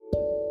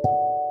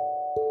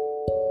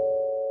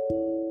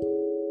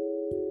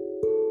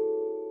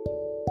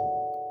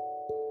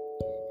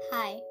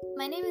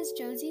is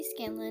Josie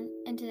Scanlon,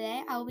 and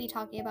today I will be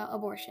talking about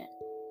abortion.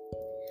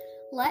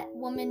 Let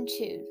woman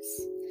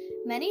choose.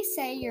 Many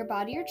say your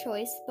body, your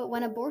choice, but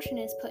when abortion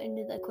is put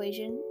into the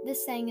equation,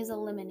 this saying is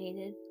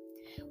eliminated.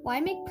 Why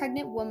make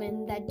pregnant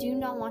women that do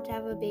not want to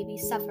have a baby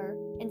suffer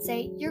and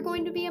say, "You're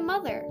going to be a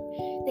mother"?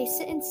 They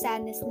sit in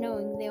sadness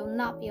knowing they will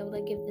not be able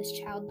to give this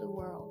child the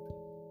world.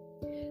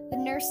 The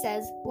nurse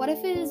says, "What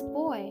if it is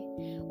boy?"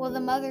 Well, the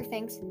mother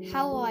thinks,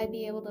 "How will I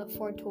be able to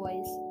afford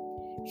toys?"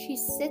 She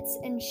sits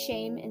in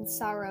shame and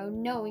sorrow,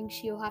 knowing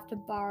she will have to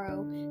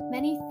borrow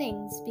many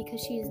things because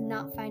she is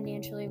not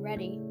financially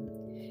ready.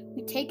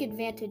 We take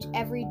advantage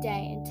every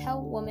day and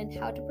tell women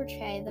how to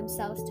portray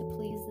themselves to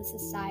please the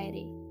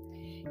society.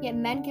 Yet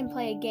men can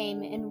play a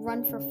game and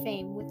run for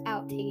fame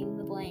without taking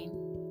the blame.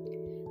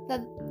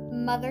 The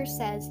mother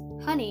says,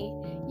 "Honey,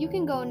 you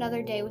can go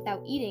another day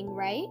without eating,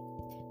 right?"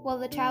 Well,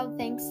 the child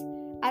thinks,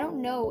 "I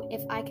don't know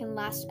if I can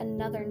last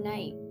another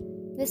night.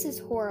 This is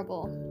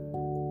horrible."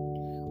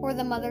 Or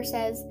the mother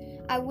says,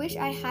 "I wish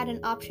I had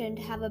an option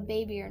to have a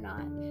baby or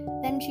not."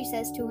 Then she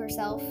says to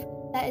herself,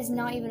 "That is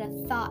not even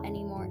a thought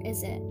anymore,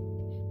 is it?"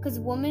 Because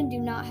women do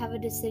not have a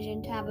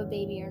decision to have a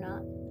baby or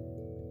not.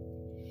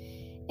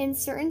 In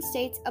certain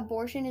states,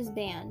 abortion is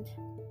banned,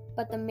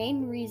 but the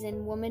main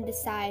reason women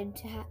decide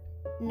to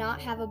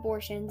not have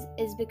abortions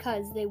is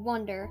because they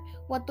wonder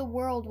what the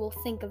world will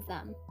think of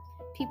them.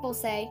 People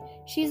say,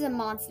 "She's a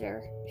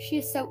monster. She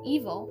is so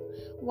evil.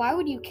 Why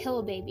would you kill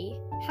a baby?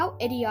 How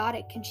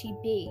idiotic can she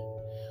be?"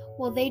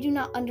 Well, they do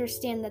not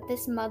understand that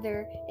this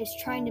mother is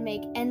trying to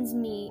make ends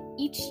meet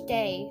each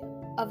day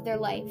of their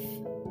life.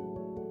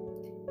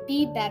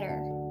 Be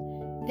better.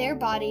 Their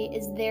body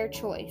is their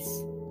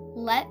choice.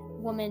 Let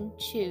women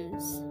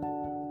choose.